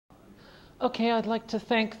Okay, I'd like to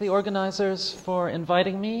thank the organizers for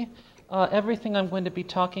inviting me. Everything I'm going to be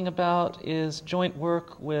talking about is joint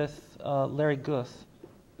work with Larry Guth.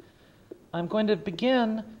 I'm going to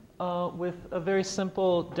begin with a very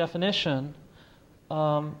simple definition.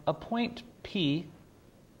 A point P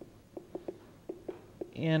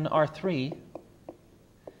in R3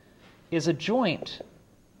 is a joint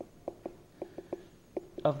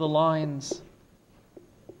of the lines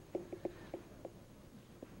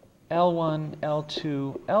L1,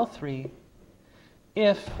 L2, L3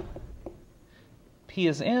 if P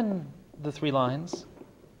is in the three lines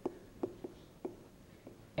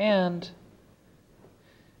and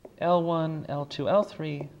L1, L2,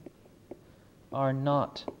 L3 are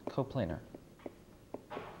not coplanar.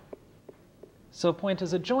 So a point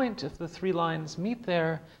is a joint if the three lines meet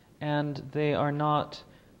there and they are not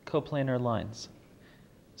coplanar lines.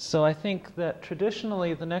 So I think that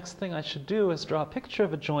traditionally the next thing I should do is draw a picture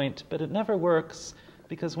of a joint, but it never works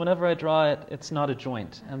because whenever I draw it, it's not a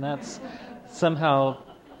joint. And that's somehow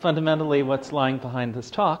fundamentally what's lying behind this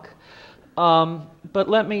talk. But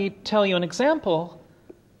let me tell you an example.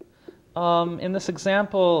 In this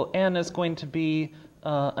example, n is going to be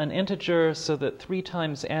an integer so that 3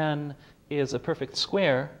 times n is a perfect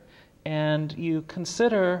square. And you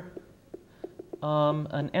consider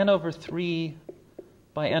an n over 3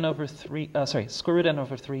 by n over 3, square root n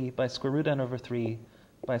over 3 by square root n over 3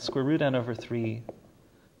 by square root n over 3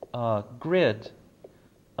 grid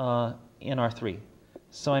in R3.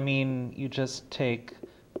 So I mean, you just take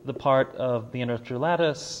the part of the integer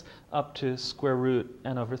lattice up to square root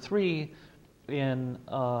n over 3 in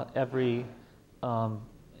every one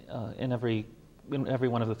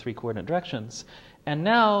of the 3 coordinate directions. And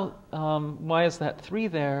now, why is that 3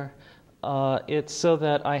 there? It's so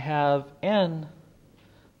that I have n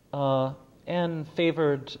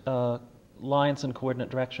favored lines in coordinate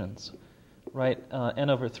directions, right? N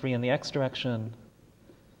over 3 in the x direction,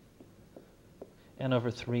 n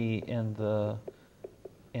over 3 in the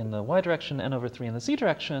y direction, n over 3 in the z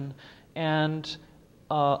direction, and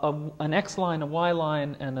an x line, a y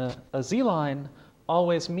line, and a z line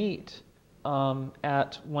always meet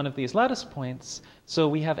at one of these lattice points. So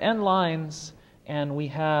we have n lines, and we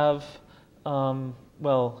have,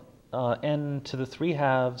 n to the 3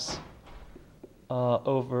 halves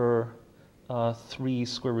over 3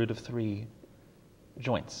 square root of 3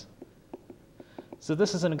 joints. So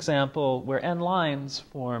this is an example where n lines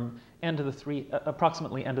form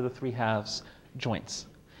approximately n to the 3 halves joints.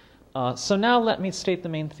 So now let me state the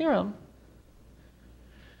main theorem.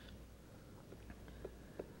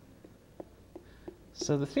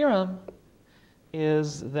 So the theorem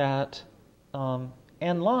is that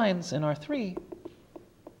n lines in R3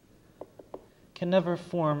 can never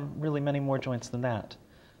form really many more joints than that.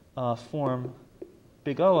 Form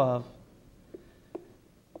big O of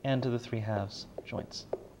n to the 3 halves joints.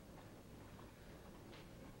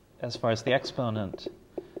 As far as the exponent,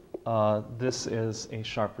 this is a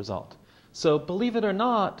sharp result. So believe it or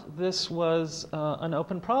not, this was an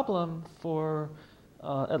open problem for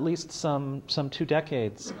at least some 2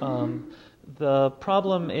 decades. The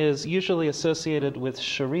problem is usually associated with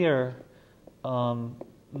Sharir.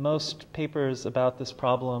 Most papers about this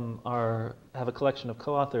problem have a collection of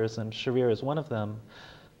co-authors, and Sharir is one of them.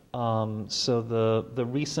 So the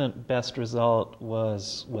recent best result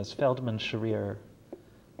was Feldman-Sharir,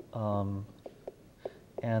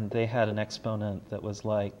 and they had an exponent that was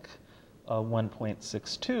like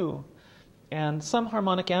 1.62. And some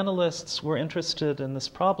harmonic analysts were interested in this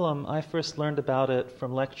problem. I first learned about it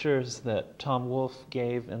from lectures that Tom Wolfe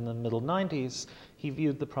gave in the middle 90s. He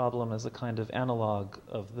viewed the problem as a kind of analog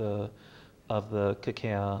of the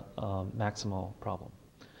Kikeya maximal problem.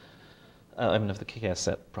 Of the Kikeya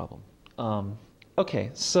set problem. Okay,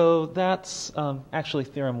 so that's actually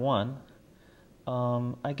theorem 1.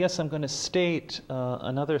 I guess I'm going to state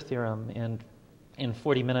another theorem in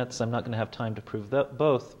 40 minutes. I'm not going to have time to prove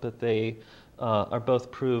both, but they are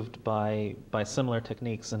both proved by similar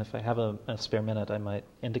techniques. And if I have a spare minute, I might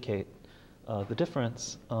indicate the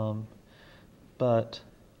difference. But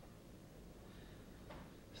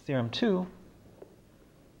theorem 2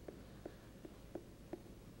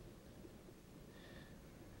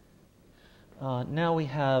 now we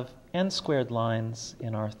have n squared lines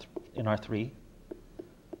in R3.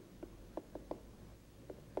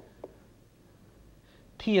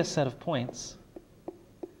 P a set of points.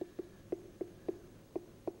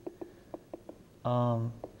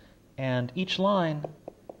 And each line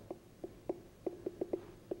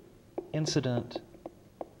incident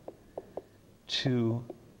to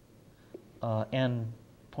n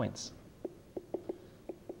points.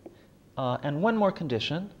 And one more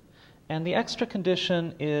condition, And the extra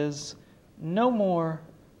condition is no more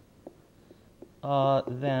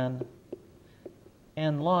than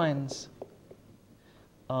n lines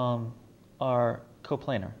are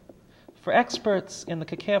coplanar. For experts in the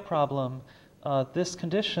Kakea problem, this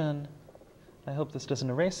condition, I hope this doesn't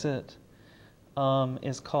erase it,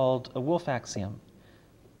 is called a Wolff axiom.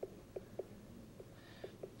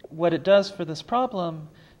 What it does for this problem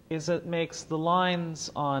is it makes the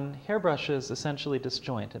lines on hairbrushes essentially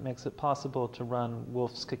disjoint. It makes it possible to run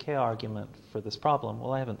Wolff's Kakea argument for this problem.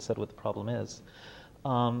 Well, I haven't said what the problem is.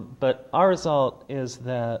 But our result is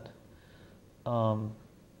that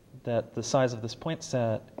that the size of this point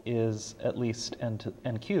set is at least n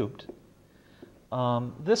cubed.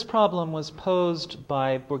 This problem was posed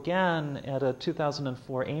by Bourgain at a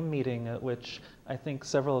 2004 AIM meeting at which I think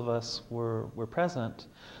several of us were present.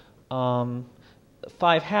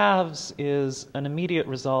 5/2 is an immediate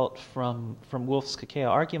result from Wolff's Kakea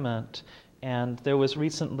argument, and there was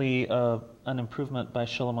recently an improvement by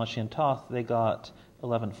Sholomoshi and Toth. They got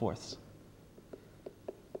 11/4.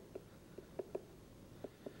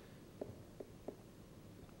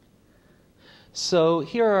 So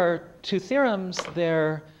here are two theorems.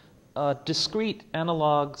 They're discrete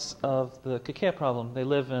analogs of the Kakea problem. They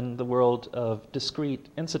live in the world of discrete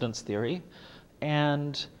incidence theory.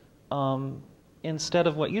 And instead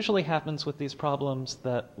of what usually happens with these problems,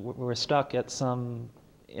 that we're stuck at some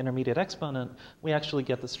intermediate exponent, we actually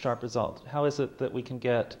get this sharp result. How is it that we can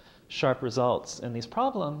get sharp results in these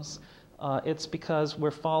problems? It's because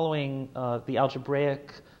we're following the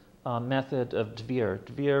algebraic method of de Vere.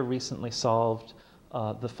 De Vere recently solved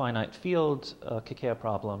the finite field Kakea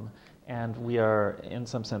problem, and we are, in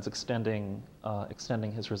some sense, extending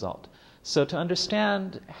his result. So to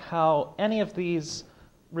understand how any of these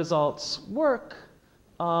results work,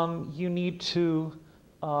 you need to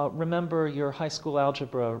remember your high school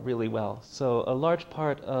algebra really well. So a large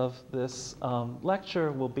part of this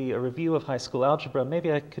lecture will be a review of high school algebra.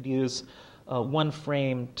 Maybe I could use one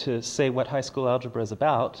frame to say what high school algebra is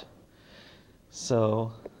about.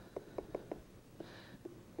 So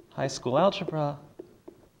high school algebra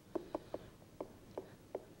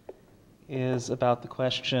is about the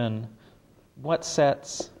question, what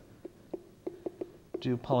sets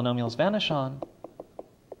do polynomials vanish on?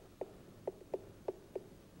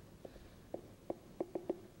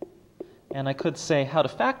 And I could say how to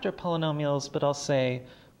factor polynomials, but I'll say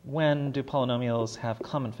when do polynomials have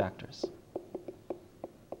common factors?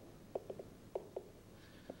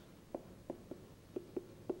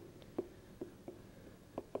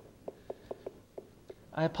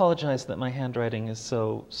 I apologize that my handwriting is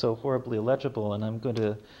so horribly illegible, and I'm going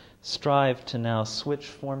to strive to now switch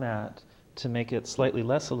format to make it slightly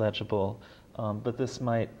less illegible, but this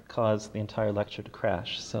might cause the entire lecture to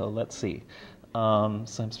crash. So let's see. So I'm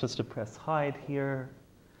supposed to press hide here.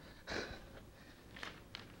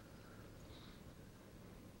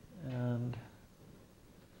 And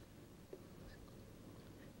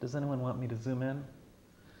does anyone want me to zoom in?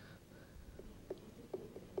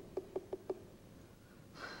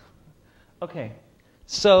 Okay,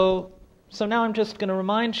 so now I'm just going to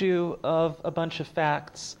remind you of a bunch of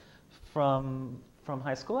facts from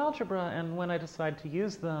high school algebra, and when I decide to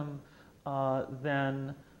use them,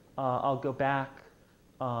 then I'll go back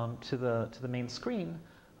to the main screen.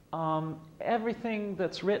 Everything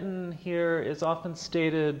that's written here is often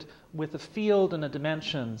stated with a field and a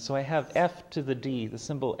dimension. So I have f to the d, the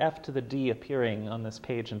symbol f to the d appearing on this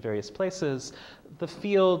page in various places. The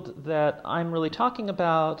field that I'm really talking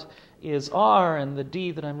about is r, and the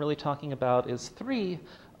d that I'm really talking about is 3.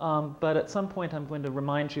 But at some point I'm going to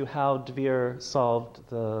remind you how de Vere solved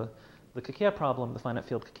the Kakea problem, the finite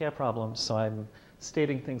field Kakea problem. So I'm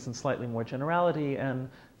stating things in slightly more generality, and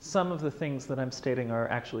some of the things that I'm stating are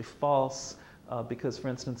actually false, because, for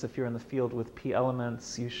instance, if you're in the field with p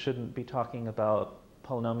elements, you shouldn't be talking about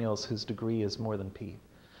polynomials whose degree is more than p.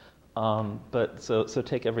 So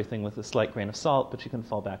take everything with a slight grain of salt, but you can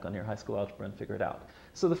fall back on your high school algebra and figure it out.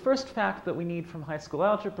 So the first fact that we need from high school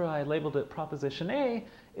algebra, I labeled it proposition A,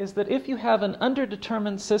 is that if you have an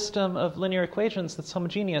underdetermined system of linear equations that's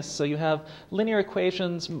homogeneous, so you have linear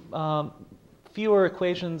equations, fewer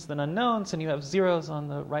equations than unknowns, and you have zeros on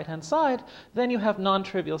the right-hand side, then you have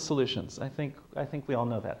non-trivial solutions. I think we all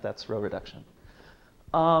know that. That's row reduction.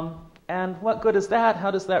 And what good is that?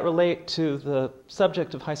 How does that relate to the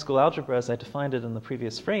subject of high school algebra as I defined it in the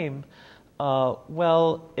previous frame?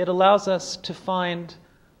 Well, it allows us to find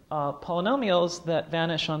polynomials that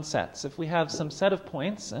vanish on sets. If we have some set of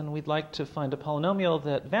points and we'd like to find a polynomial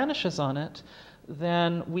that vanishes on it,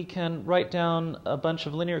 then we can write down a bunch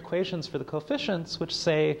of linear equations for the coefficients, which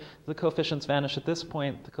say the coefficients vanish at this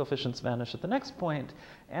point, the coefficients vanish at the next point.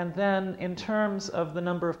 And then in terms of the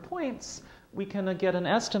number of points, we can get an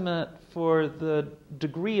estimate for the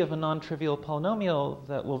degree of a non-trivial polynomial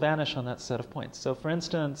that will vanish on that set of points. So for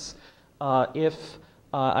instance, if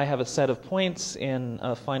I have a set of points in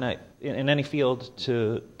a finite, in any field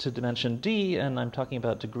to dimension d, and I'm talking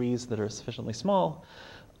about degrees that are sufficiently small,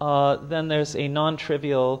 then there's a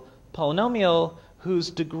non-trivial polynomial whose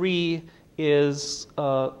degree is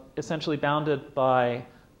essentially bounded by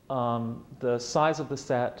the size of the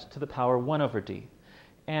set to the power 1 over d.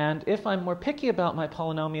 And if I'm more picky about my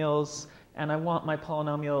polynomials, and I want my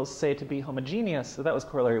polynomials, say, to be homogeneous, so that was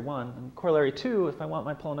corollary 1. And corollary 2, if I want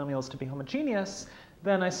my polynomials to be homogeneous,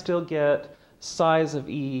 then I still get size of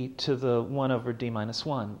e to the 1 over d minus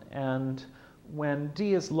 1. And when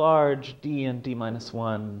d is large, d and d minus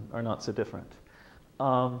 1 are not so different.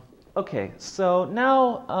 Okay, so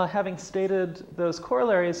now having stated those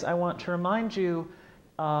corollaries, I want to remind you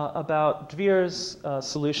about Dvir's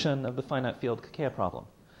solution of the finite field Kakeya problem.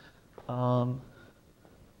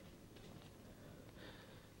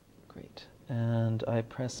 Great. And I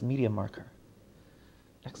press media marker.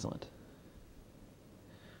 Excellent.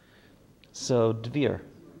 So Dvir.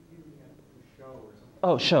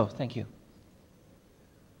 Oh, show. Thank you.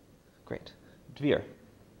 Great. Dvir.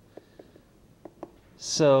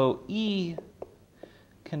 So E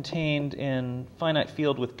contained in finite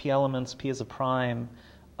field with p elements, p is a prime,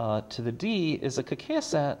 to the d is a Kakeya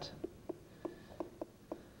set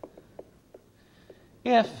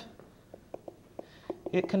if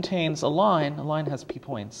it contains a line has p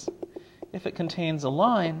points, if it contains a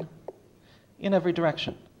line in every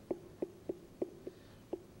direction.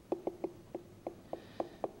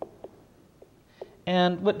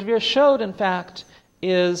 And what Dvir showed, in fact,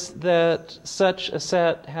 is that such a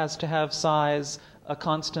set has to have size a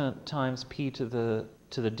constant times p to the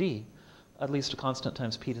d, at least a constant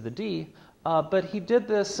times p to the d. But he did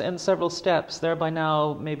this in several steps. There are by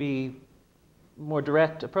now maybe more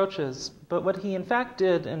direct approaches. But what he in fact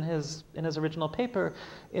did in his original paper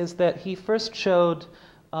is that he first showed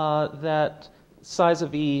that size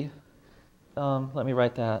of e, let me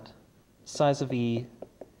write that, size of e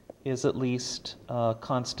is at least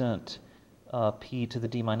constant p to the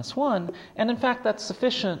d minus 1. And in fact, that's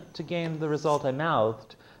sufficient to gain the result I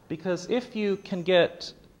mouthed, because if you can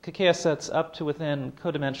get Kakeya sets up to within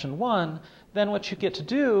codimension 1, then what you get to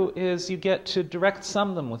do is you get to direct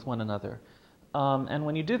sum them with one another. And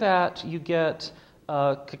when you do that, you get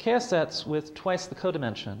Kakeya sets with twice the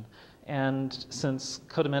codimension. And since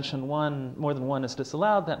codimension 1, more than 1 is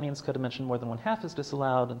disallowed, that means codimension more than 1/2 is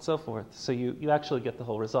disallowed, and so forth. So you actually get the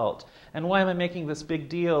whole result. And why am I making this big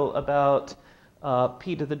deal about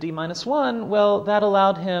p to the d minus 1? Well, that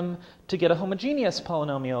allowed him to get a homogeneous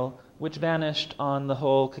polynomial which vanished on the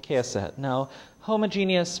whole Kakeya set. Now,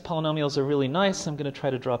 homogeneous polynomials are really nice. I'm going to try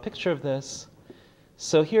to draw a picture of this.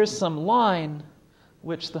 So here's some line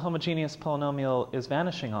which the homogeneous polynomial is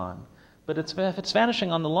vanishing on. But if it's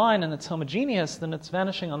vanishing on the line and it's homogeneous, then it's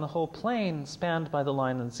vanishing on the whole plane spanned by the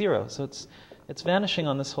line and 0. So it's vanishing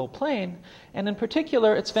on this whole plane. And in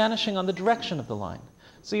particular, it's vanishing on the direction of the line.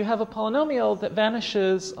 So you have a polynomial that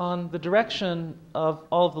vanishes on the direction of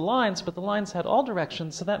all of the lines, but the lines had all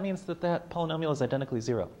directions, so that means that that polynomial is identically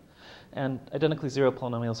 0. And identically 0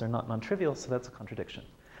 polynomials are not non-trivial, so that's a contradiction.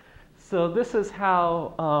 So this is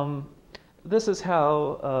how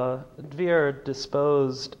Dvir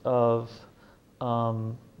disposed of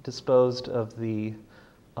the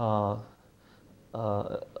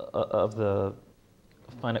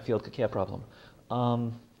finite field Kakeya problem.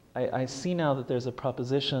 I see now that there's a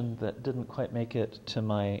proposition that didn't quite make it to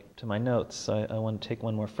my notes, so I want to take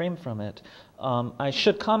one more frame from it. I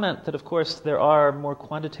should comment that, of course, there are more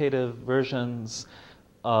quantitative versions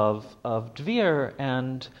of Dvir,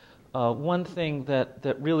 and one thing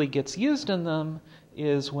that really gets used in them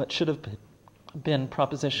is what should have been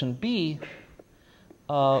proposition B,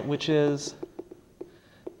 which is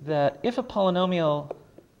that if a polynomial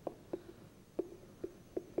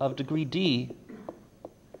of degree d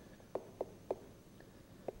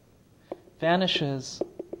vanishes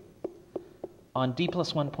on d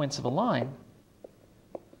plus 1 points of a line,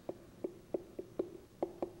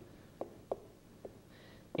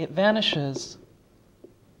 it vanishes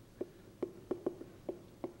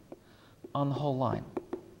on the whole line.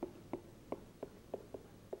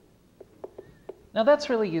 Now that's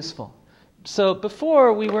really useful. So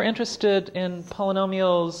before we were interested in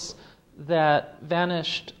polynomials that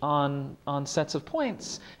vanished on sets of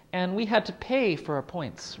points, and we had to pay for our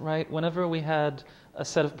points, right? Whenever we had a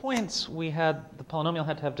set of points, the polynomial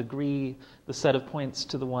had to have degree the set of points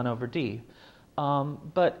to the 1 over d.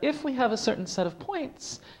 But if we have a certain set of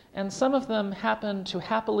points, and some of them happen to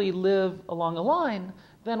happily live along a line,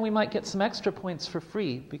 then we might get some extra points for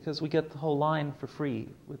free, because we get the whole line for free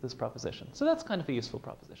with this proposition. So that's kind of a useful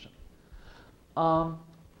proposition.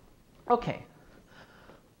 Okay.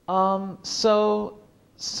 So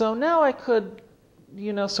now I could,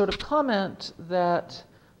 sort of comment that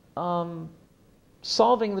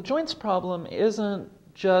solving the joints problem isn't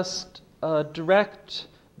just a direct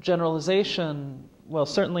generalization, well,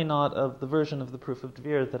 certainly not of the version of the proof of De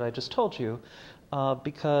Vere that I just told you,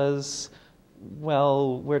 because,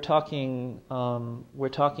 well, we're talking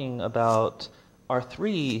about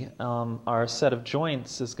R3. Our set of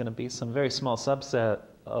joints is going to be some very small subset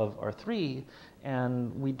of R3,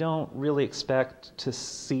 and we don't really expect to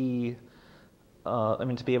see,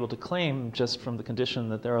 to be able to claim just from the condition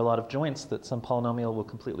that there are a lot of joints that some polynomial will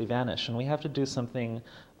completely vanish. And we have to do something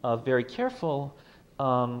very careful,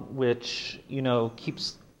 which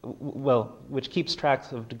keeps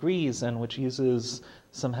track of degrees and which uses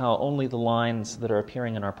somehow only the lines that are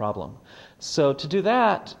appearing in our problem. So to do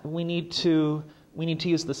that, we need to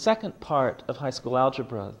use the second part of high school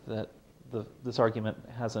algebra that this argument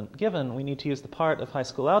hasn't given. We need to use the part of high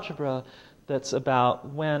school algebra that's about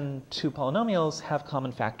when two polynomials have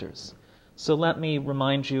common factors. So let me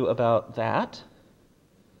remind you about that.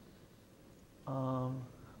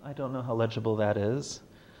 I don't know how legible that is,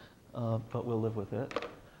 but we'll live with it.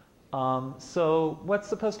 So what's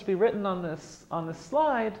supposed to be written on this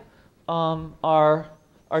slide are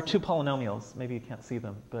two polynomials. Maybe you can't see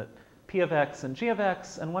them, but p of x and g of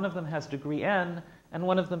x, and one of them has degree n, and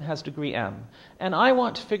one of them has degree m. And I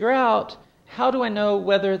want to figure out, how do I know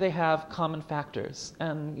whether they have common factors?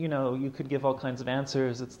 And you could give all kinds of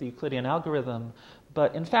answers. It's the Euclidean algorithm,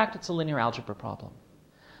 but in fact, it's a linear algebra problem.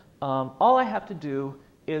 All I have to do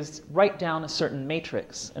is write down a certain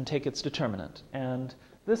matrix and take its determinant. And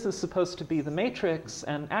this is supposed to be the matrix,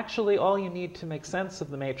 and actually all you need to make sense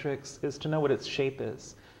of the matrix is to know what its shape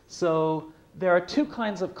is. So there are two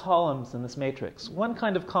kinds of columns in this matrix. One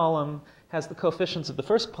kind of column has the coefficients of the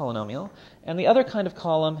first polynomial, and the other kind of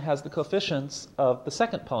column has the coefficients of the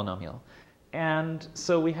second polynomial. And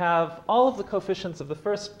so we have all of the coefficients of the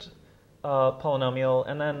first polynomial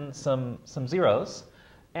and then some zeros.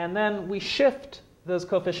 And then we shift those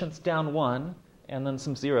coefficients down 1 and then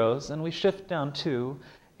some zeros, and we shift down 2.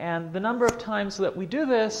 And the number of times that we do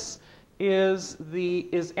this is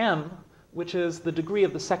m, which is the degree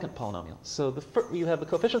of the second polynomial. So you have the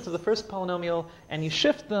coefficients of the first polynomial, and you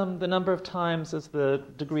shift them the number of times as the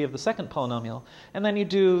degree of the second polynomial. And then you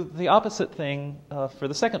do the opposite thing for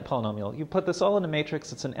the second polynomial. You put this all in a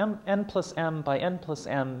matrix. It's an n plus m by n plus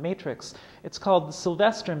m matrix. It's called the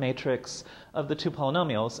Sylvester matrix of the two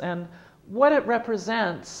polynomials. And what it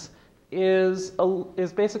represents is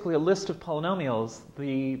basically a list of polynomials.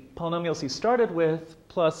 The polynomials you started with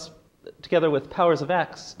plus together with powers of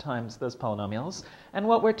x times those polynomials. And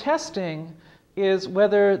what we're testing is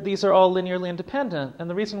whether these are all linearly independent. And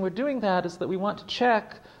the reason we're doing that is that we want to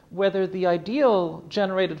check whether the ideal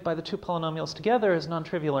generated by the two polynomials together is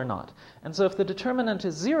non-trivial or not. And so if the determinant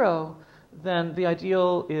is 0, then the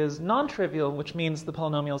ideal is non-trivial, which means the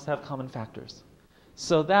polynomials have common factors.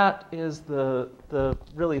 So that is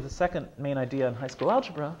really the second main idea in high school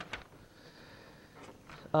algebra.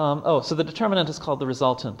 So the determinant is called the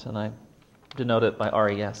resultant, and I denote it by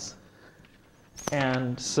RES.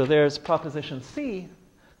 And so there's proposition C.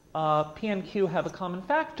 P and Q have a common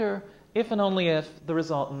factor if and only if the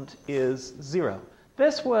resultant is 0.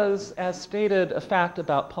 This was, as stated, a fact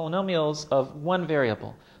about polynomials of one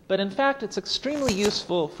variable. But in fact, it's extremely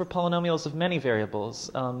useful for polynomials of many variables.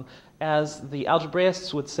 As the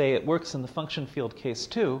algebraists would say, it works in the function field case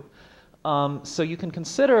too. So you can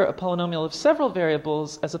consider a polynomial of several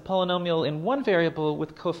variables as a polynomial in one variable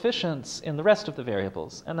with coefficients in the rest of the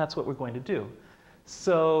variables. And that's what we're going to do.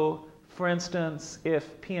 So, for instance,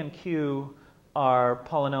 if P and Q are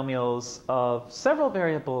polynomials of several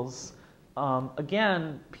variables,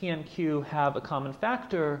 again, P and Q have a common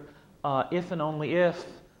factor if and only if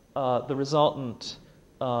the resultant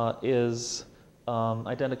is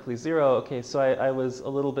identically 0. Okay, so I was a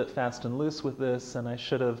little bit fast and loose with this, and I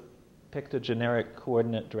should have picked a generic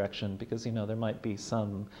coordinate direction, because there might be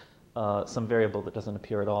some variable that doesn't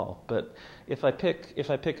appear at all. But if I pick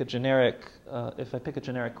a generic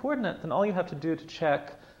coordinate, then all you have to do to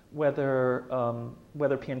check whether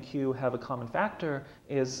P and Q have a common factor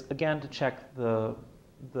is, again, to check the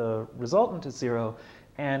resultant is 0.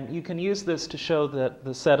 And you can use this to show that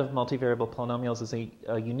the set of multivariable polynomials is a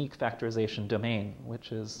unique factorization domain,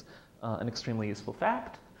 which is an extremely useful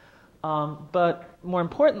fact. But more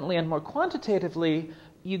importantly and more quantitatively,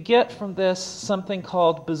 you get from this something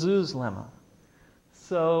called Bezout's lemma.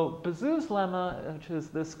 So Bezout's lemma, which is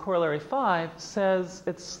this corollary 5, says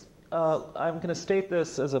it's, I'm going to state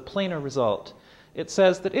this as a planar result. It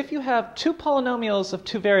says that if you have two polynomials of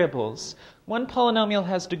two variables, one polynomial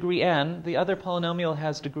has degree n, the other polynomial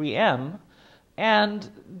has degree m, and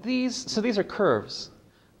these are curves.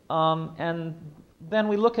 And then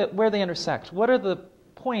we look at where they intersect. What are the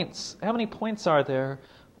points, how many points are there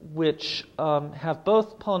which have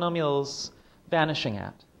both polynomials vanishing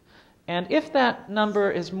at? And if that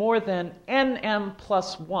number is more than nm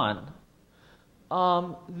plus 1,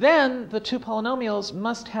 then the two polynomials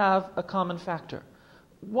must have a common factor.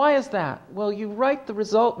 Why is that? Well, you write the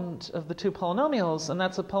resultant of the two polynomials, and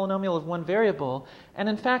that's a polynomial of one variable, and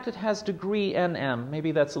in fact it has degree nm.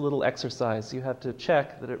 Maybe that's a little exercise. You have to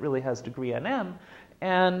check that it really has degree nm.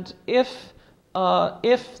 And if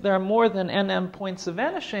there are more than nm points of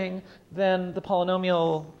vanishing, then the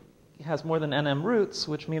polynomial has more than nm roots,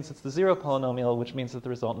 which means it's the zero polynomial, which means that the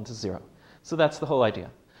resultant is 0. So that's the whole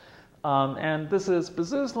idea. And this is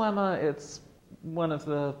Bezout's lemma. It's one of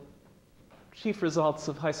the chief results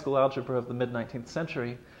of high school algebra of the mid-19th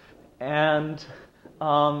century. And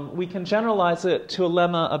we can generalize it to a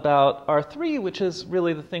lemma about R3, which is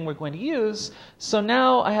really the thing we're going to use. So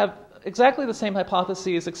now I have exactly the same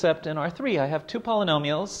hypotheses, except in R3. I have two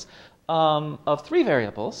polynomials of three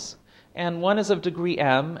variables, and one is of degree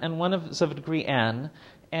m, and one is of degree n.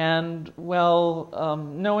 And, well,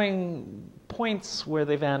 knowing points where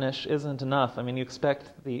they vanish isn't enough. I mean, you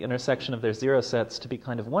expect the intersection of their zero sets to be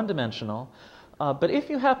kind of one-dimensional. But if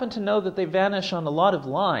you happen to know that they vanish on a lot of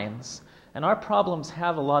lines, and our problems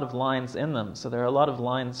have a lot of lines in them, so there are a lot of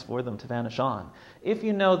lines for them to vanish on. If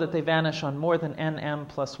you know that they vanish on more than nm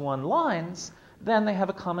plus 1 lines, then they have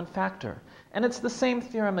a common factor. And it's the same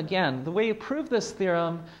theorem again. The way you prove this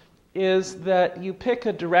theorem is that you pick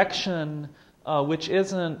a direction which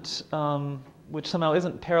somehow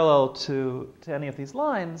isn't parallel to any of these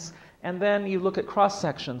lines, and then you look at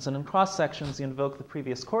cross-sections, and in cross-sections you invoke the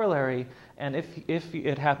previous corollary, and if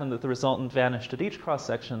it happened that the resultant vanished at each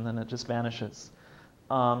cross-section, then it just vanishes.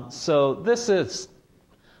 So this is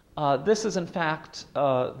in fact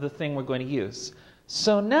the thing we're going to use.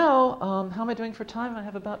 So now, how am I doing for time? I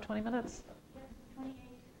have about 20 minutes. Yes,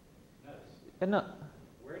 28. No.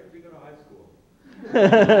 Where did we go to high school?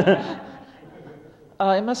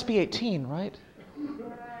 It must be 18, right?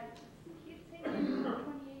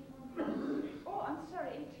 Oh, I'm sorry,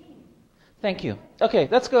 18. Thank you. Okay,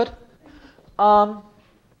 that's good. All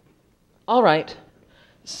right.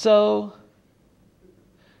 So,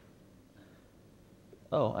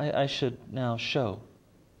 I should now show.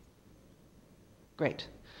 Great.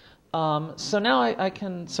 So now I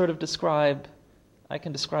can sort of describe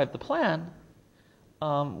the plan.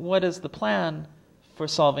 What is the plan for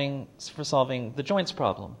solving the joints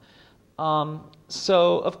problem?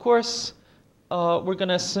 So of course we're going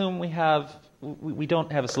to assume we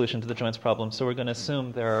don't have a solution to the joints problem. So we're going to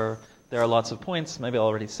assume there are lots of points. Maybe I'll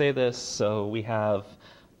already say this. So we have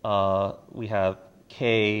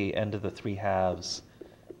k n to the 3/2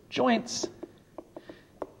 joints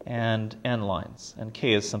and n lines, and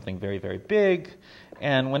k is something very, very big.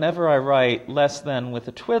 And whenever I write less than with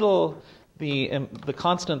a twiddle, the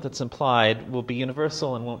constant that's implied will be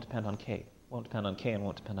universal and won't depend on k. Won't depend on k and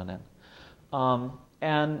won't depend on n.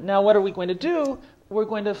 And now what are we going to do? We're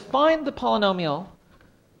going to find the polynomial.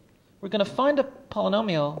 We're going to find a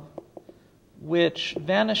polynomial which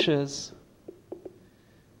vanishes.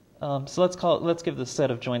 So let's give this set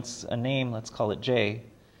of joints a name. Let's call it J.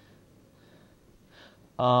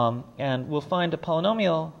 And we'll find a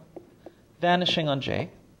polynomial vanishing on J.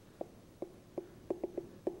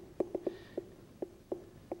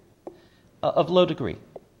 Of low degree.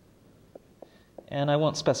 And I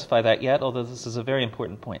won't specify that yet, although this is a very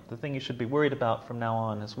important point. The thing you should be worried about from now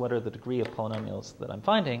on is what are the degree of polynomials that I'm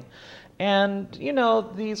finding. And, you know,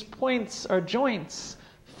 these points are joints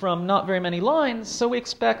from not very many lines, so we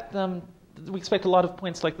expect a lot of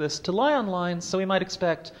points like this to lie on lines, so we might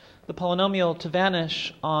expect the polynomial to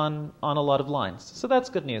vanish on a lot of lines. So that's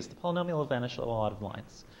good news. The polynomial will vanish on a lot of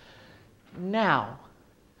lines. Now,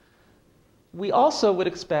 we also would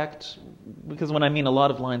expect, because when I mean a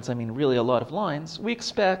lot of lines, I mean really a lot of lines, we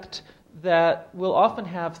expect that we'll often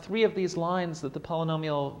have 3 of these lines that the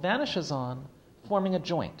polynomial vanishes on forming a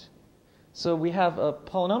joint. So we have a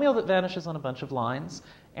polynomial that vanishes on a bunch of lines,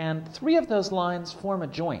 and 3 of those lines form a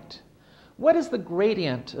joint. what is the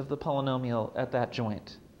gradient of the polynomial at that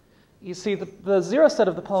joint? You see, the zero set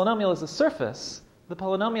of the polynomial is a surface. The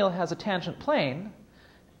polynomial has a tangent plane,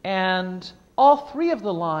 and all three of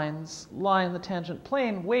the lines lie in the tangent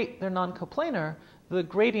plane. Wait, they're non-coplanar. The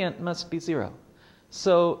gradient must be 0.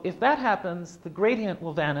 So if that happens, the gradient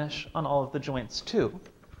will vanish on all of the joints too.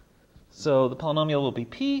 So the polynomial will be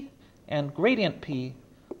p, and gradient p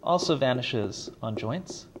also vanishes on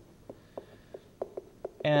joints.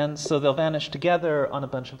 And so they'll vanish together on a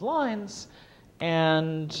bunch of lines.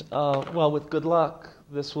 And, well, with good luck,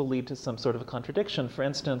 this will lead to some sort of a contradiction. For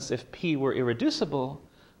instance, if p were irreducible,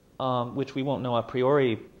 which we won't know a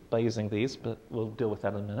priori by using these, but we'll deal with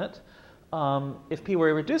that in a minute. If p were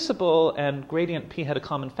irreducible and gradient p had a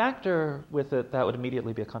common factor with it, that would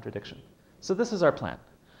immediately be a contradiction. So this is our plan.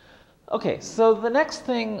 Okay, so the next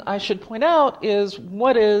thing I should point out is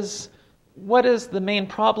what is the main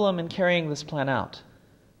problem in carrying this plan out?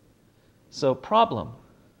 So problem.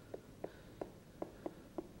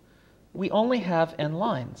 We only have n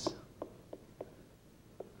lines,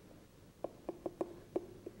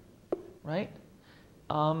 right?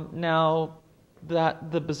 Now, that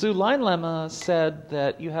the Bezout line lemma said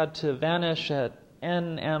that you had to vanish at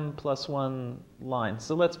nm plus 1 lines.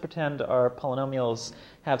 So let's pretend our polynomials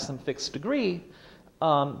have some fixed degree.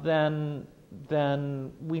 Then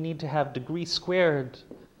we need to have degree squared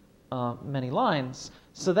many lines.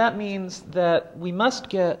 So that means that we must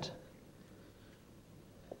get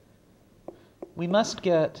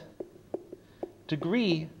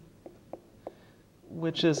degree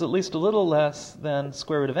which is at least a little less than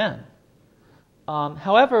square root of n.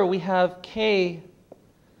 However, we have k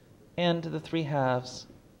n to the 3/2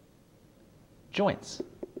 joints.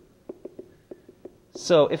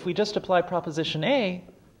 So if we just apply proposition A,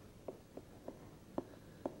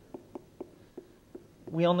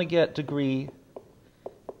 we only get degree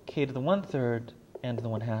k to the 1/3 n to the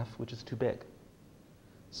 1/2, which is too big.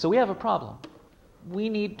 So we have a problem. We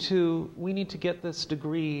need to get this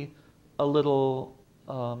degree a little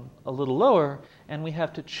lower, and we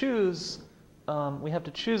have to choose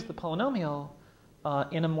the polynomial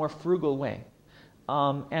in a more frugal way.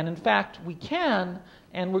 And in fact, we can,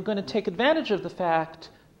 and we're going to take advantage of the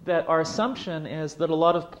fact that our assumption is that a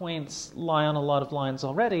lot of points lie on a lot of lines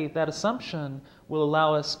already. That assumption will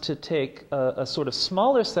allow us to take a sort of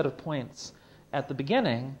smaller set of points at the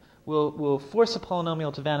beginning. We'll force a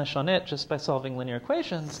polynomial to vanish on it just by solving linear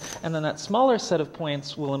equations, and then that smaller set of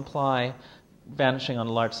points will imply vanishing on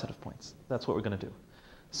a large set of points. That's what we're going to do.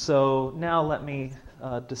 So now let me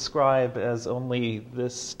describe, as only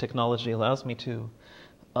this technology allows me to,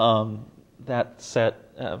 that set,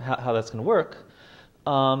 how that's going to work.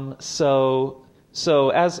 So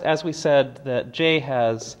as we said, that J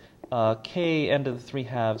has k n to the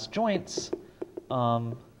 3/2 joints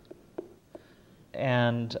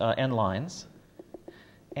and n lines,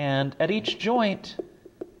 and at each joint,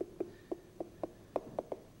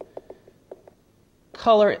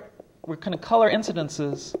 we're going to color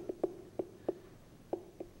incidences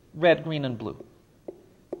red, green, and blue.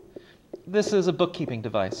 This is a bookkeeping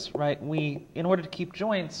device, right? In order to keep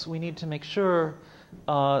joints, we need to make sure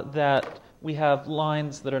that we have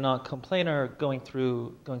lines that are not coplanar going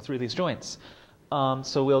through these joints.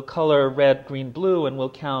 So we'll color red, green, blue, and we'll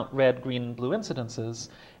count red, green, and blue incidences.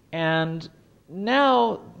 And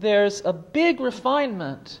now there's a big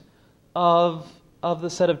refinement of the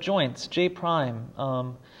set of joints, J prime.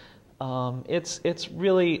 It's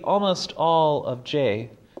really almost all of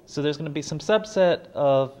J. So there's going to be some subset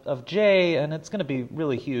of J, and it's going to be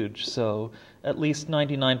really huge. So at least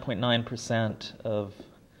 99.9%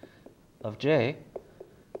 of J.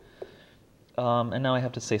 And now I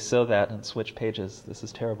have to say so that and switch pages. This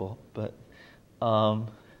is terrible. But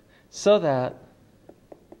so that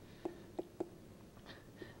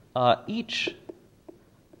each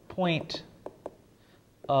point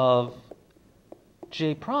of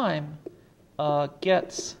J prime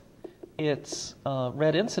gets its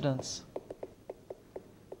red incidence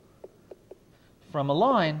from a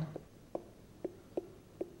line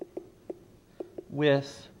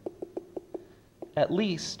with at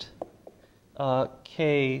least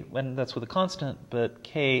k, and that's with a constant, but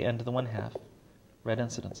k n to the 1/2 red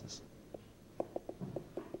incidences.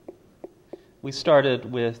 We started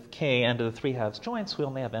with k n to the 3/2 joints. We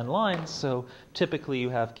only have n lines, so typically you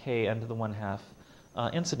have k n to the 1/2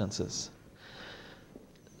 incidences.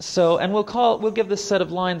 So, and we'll give this set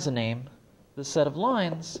of lines a name. The set of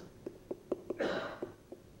lines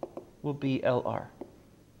will be LR.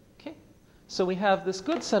 Okay, so we have this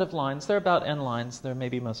good set of lines. They're about n lines. They're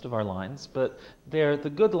maybe most of our lines, but they're the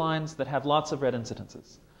good lines that have lots of red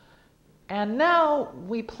incidences. And now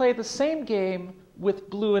we play the same game with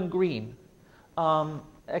blue and green,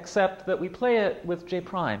 except that we play it with J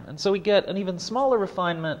prime. And so we get an even smaller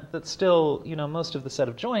refinement that's still, most of the set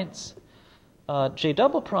of joints, J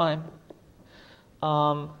double prime.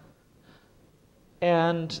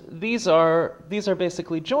 And these are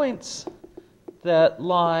basically joints that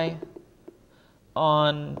lie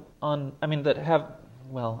that have,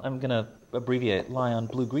 I'm going to abbreviate, lie on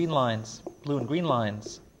blue and green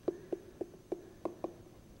lines,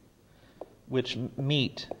 which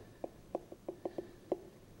meet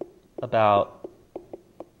about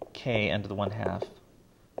k n to the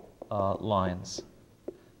 1/2 lines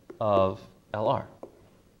of LR.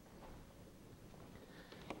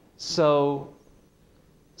 So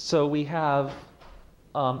we have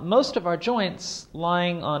most of our joints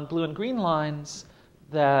lying on blue and green lines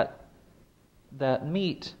that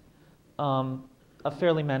meet a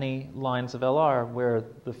fairly many lines of LR where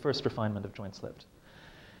the first refinement of joints lived.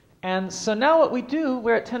 And so now what we do,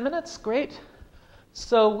 we're at 10 minutes, great.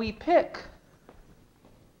 So we pick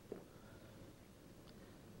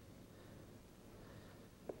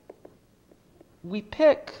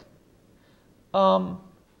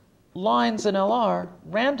lines in LR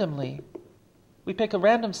randomly. We pick a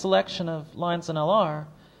random selection of lines in LR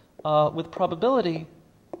with probability,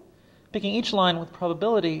 picking each line with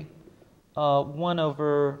probability 1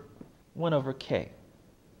 over k.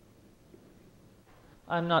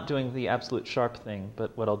 I'm not doing the absolute sharp thing,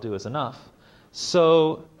 but what I'll do is enough.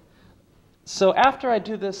 So after I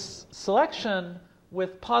do this selection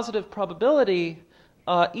with positive probability,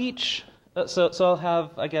 so I'll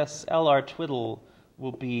have, I guess, LR twiddle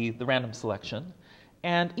will be the random selection,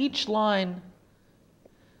 and each line,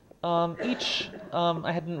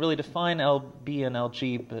 I hadn't really defined LB and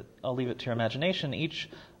LG, but I'll leave it to your imagination.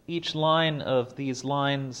 Each line of these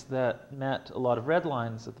lines that met a lot of red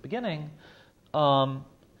lines at the beginning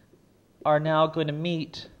are now going to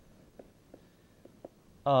meet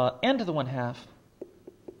n to the 1/2,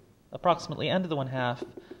 approximately n to the 1/2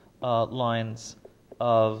 lines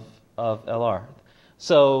of LR.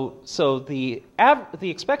 So the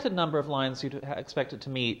expected number of lines you'd expect it to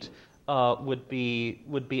meet would be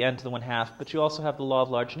n to the 1/2, but you also have the law of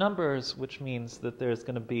large numbers, which means that there's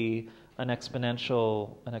going to be an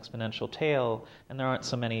exponential tail, and there aren't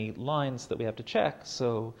so many lines that we have to check,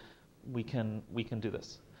 so we can do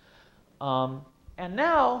this. And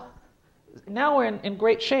now we're in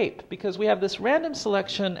great shape because we have this random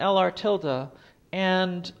selection LR tilde,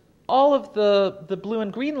 and all of the blue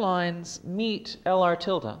and green lines meet LR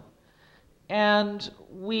tilde. And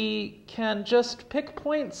we can just pick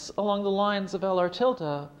points along the lines of LR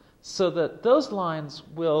tilde so that those lines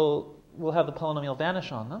will have the polynomial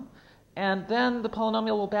vanish on them. And then the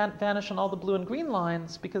polynomial will vanish on all the blue and green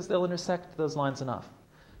lines because they'll intersect those lines enough.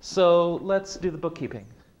 So let's do the bookkeeping.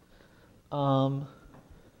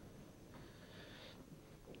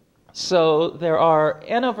 So there are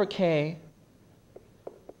n over k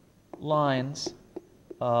lines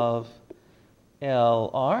of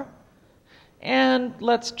LR. And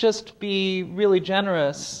let's just be really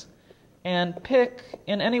generous and pick,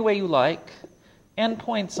 in any way you like, n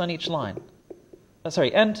points on each line.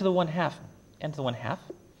 N to the 1/2. N to the 1/2?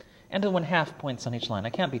 N to the 1/2 points on each line. I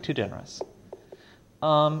can't be too generous.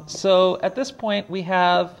 So at this point, we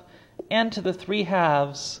have n to the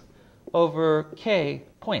 3/2 over k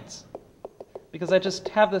points, because I just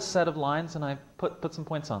have this set of lines and I put some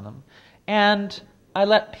points on them. And I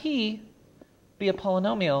let p be a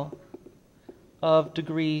polynomial of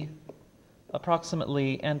degree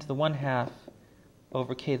approximately n to the 1/2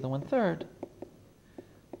 over k to the 1/3,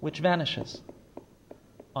 which vanishes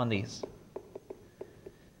on these.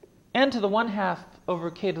 N to the 1/2 over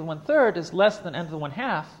k to the 1/3 is less than n to the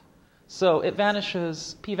 1/2, so it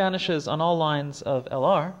vanishes, p vanishes on all lines of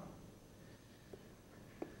LR.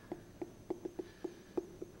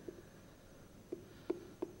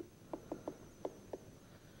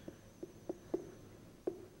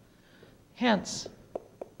 Hence,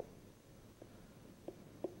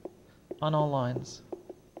 on all lines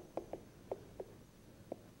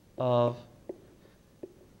of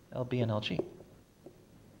LB and LG.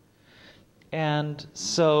 And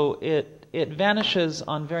so it vanishes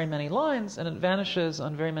on very many lines, and it vanishes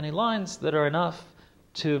on very many lines that are enough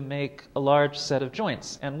to make a large set of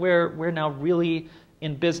joints. And we're now really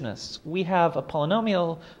in business. We have a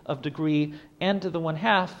polynomial of degree n to the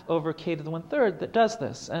 1/2 over k to the 1/3 that does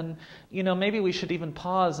this. And maybe we should even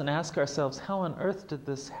pause and ask ourselves, how on earth did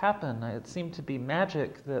this happen? It seemed to be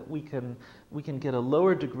magic that we can get a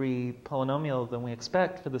lower degree polynomial than we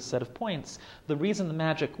expect for this set of points. The reason the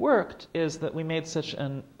magic worked is that we made such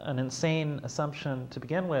an insane assumption to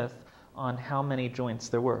begin with on how many joints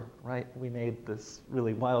there were, right? We made this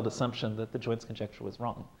really wild assumption that the joints conjecture was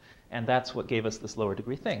wrong. And that's what gave us this lower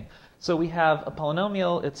degree thing. So we have a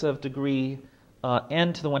polynomial. It's of degree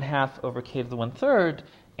n to the 1/2 over k to the 1/3.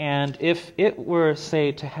 And if it were,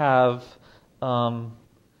 say, to have, I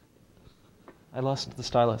lost the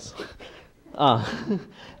stylus.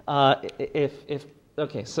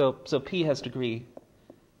 Okay, so p has degree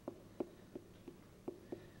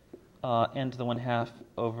n to the 1/2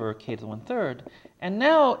 over k to the 1/3. And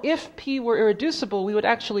now, if p were irreducible, we would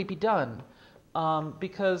actually be done.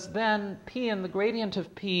 Because then p and the gradient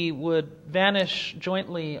of p would vanish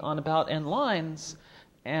jointly on about n lines,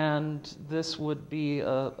 and this would be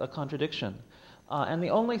a contradiction. And the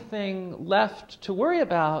only thing left to worry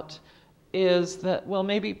about is that, well,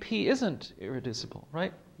 maybe p isn't irreducible,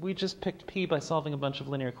 right? We just picked p by solving a bunch of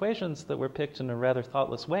linear equations that were picked in a rather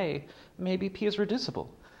thoughtless way. Maybe p is reducible.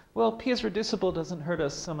 Well, p is reducible doesn't hurt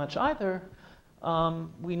us so much either.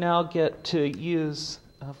 We now get to use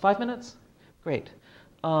 5 minutes? Great.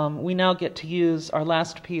 We now get to use our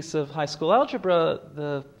last piece of high school algebra,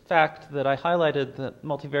 the fact that I highlighted that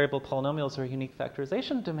multivariable polynomials are a unique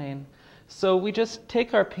factorization domain. So we just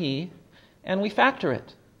take our p and we factor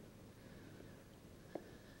it.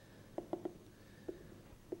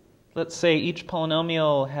 Let's say each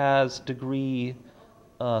polynomial has degree,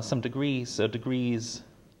 some degrees, so degrees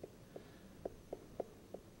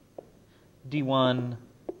d1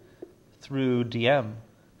 through dm.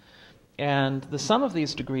 And the sum of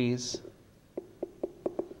these degrees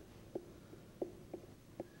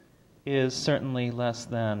is certainly less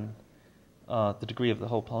than the degree of the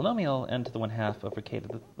whole polynomial, n to the 1/2 over k to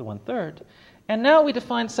the 1/3. And now we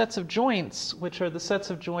define sets of joints, which are the sets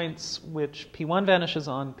of joints which p1 vanishes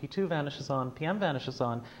on, p2 vanishes on, pm vanishes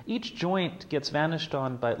on. Each joint gets vanished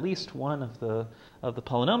on by at least one of the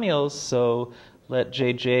polynomials, so let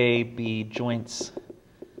jj be joints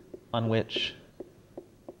on which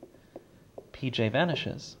pj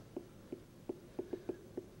vanishes.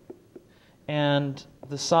 And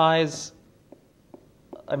the size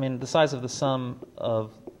of the sum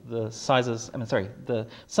of the sizes, the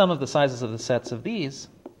sum of the sizes of the sets of these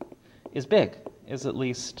is big, is at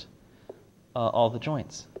least all the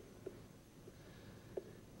joints.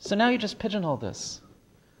 So now you just pigeonhole this,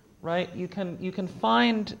 right? You can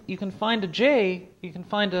find a j, you can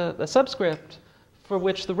find a subscript for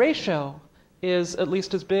which the ratio is at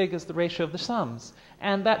least as big as the ratio of the sums.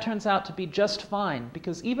 And that turns out to be just fine,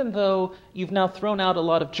 because even though you've now thrown out a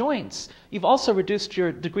lot of joints, you've also reduced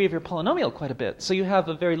your degree of your polynomial quite a bit. So you have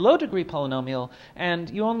a very low degree polynomial, and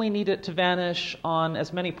you only need it to vanish on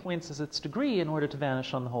as many points as its degree in order to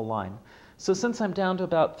vanish on the whole line. So since I'm down to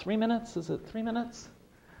about 3 minutes, is it 3 minutes?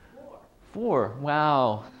 4.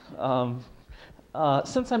 Wow.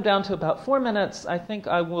 Since I'm down to about 4 minutes, I think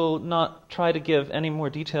I will not try to give any more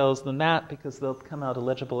details than that, because they'll come out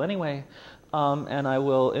illegible anyway. And I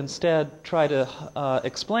will instead try to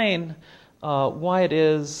explain why it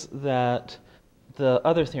is that the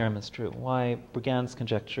other theorem is true, why Brugand's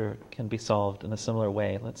conjecture can be solved in a similar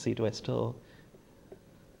way. Let's see, do I still...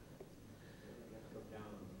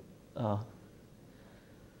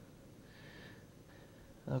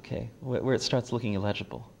 Okay, where it starts looking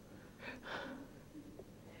illegible.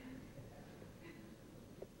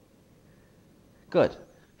 Good.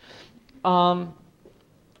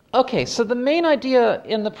 Okay, so the main idea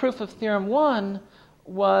in the proof of theorem 1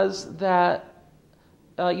 was that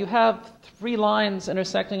you have 3 lines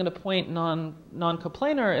intersecting at a point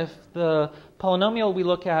non-coplanar. If the polynomial we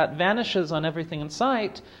look at vanishes on everything in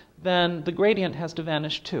sight, then the gradient has to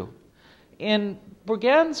vanish too. In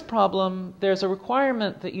Brugand's problem, there's a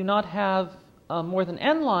requirement that you not have more than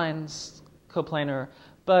n lines coplanar,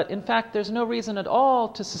 but in fact there's no reason at all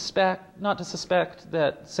to not to suspect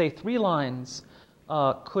that, say, 3 lines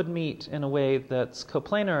could meet in a way that's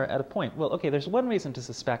coplanar at a point. Well, okay, there's one reason to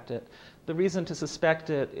suspect it. The reason to suspect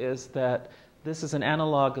it is that this is an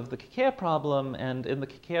analog of the Kekea problem, and in the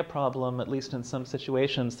Kekea problem, at least in some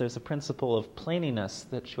situations, there's a principle of planiness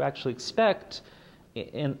that you actually expect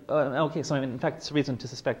in fact, it's a reason to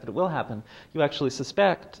suspect that it will happen. You actually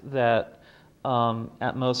suspect that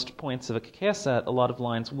at most points of a Kekea set, a lot of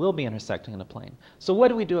lines will be intersecting in a plane. So what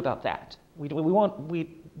do we do about that? We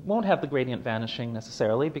won't have the gradient vanishing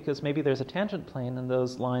necessarily, because maybe there's a tangent plane and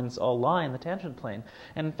those lines all lie in the tangent plane.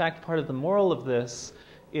 And in fact, part of the moral of this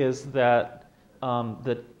is that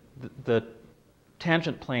the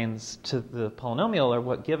tangent planes to the polynomial are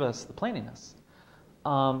what give us the planiness.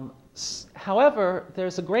 However,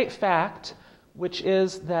 there's a great fact, which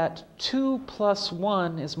is that 2 plus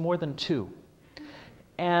 1 is more than 2.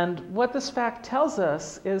 And what this fact tells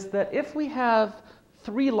us is that if we have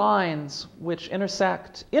three lines which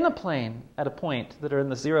intersect in a plane at a point that are in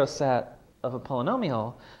the zero set of a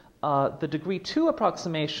polynomial, the degree 2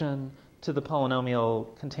 approximation to the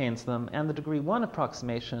polynomial contains them, and the degree 1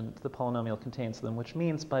 approximation to the polynomial contains them, which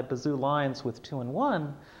means by Bezout lines with 2 and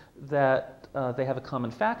 1 that they have a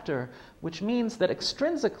common factor, which means that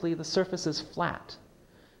extrinsically the surface is flat.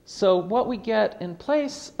 So what we get in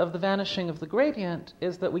place of the vanishing of the gradient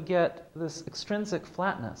is that we get this extrinsic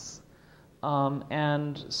flatness.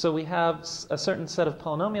 And so we have a certain set of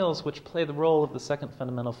polynomials which play the role of the second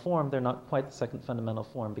fundamental form. They're not quite the second fundamental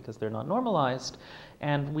form because they're not normalized.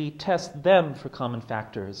 And we test them for common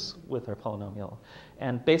factors with our polynomial.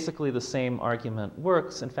 And basically the same argument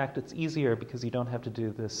works. In fact, it's easier because you don't have to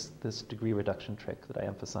do this degree reduction trick that I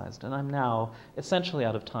emphasized. And I'm now essentially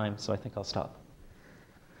out of time, so I think I'll stop.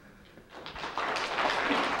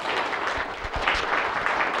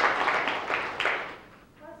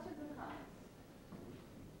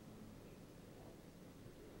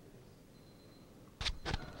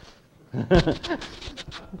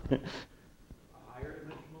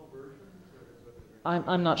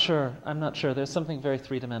 I'm not sure. I'm not sure. There's something very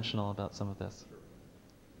three-dimensional about some of this.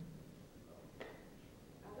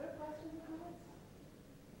 Other questions or comments?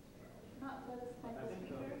 If not, let us thank the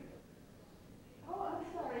speaker. Oh, I'm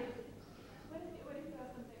sorry. What if you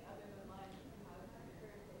have something other than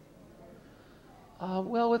lines?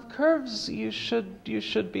 Well, with curves, you should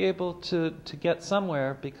be able to get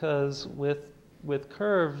somewhere, because with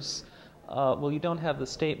curves, well, you don't have the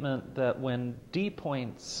statement that when d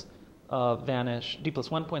points vanish, d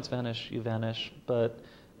plus 1 points vanish, you vanish, but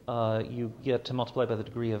you get to multiply by the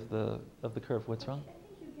degree of the curve. What's wrong? I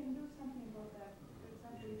think you can do something about that. For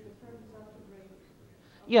example, if the curve is algebraic.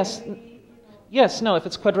 Yes. Yes. No. If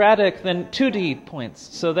it's quadratic, then 2d points.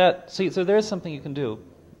 So there is something you can do.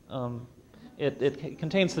 It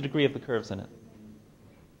contains the degree of the curves in it.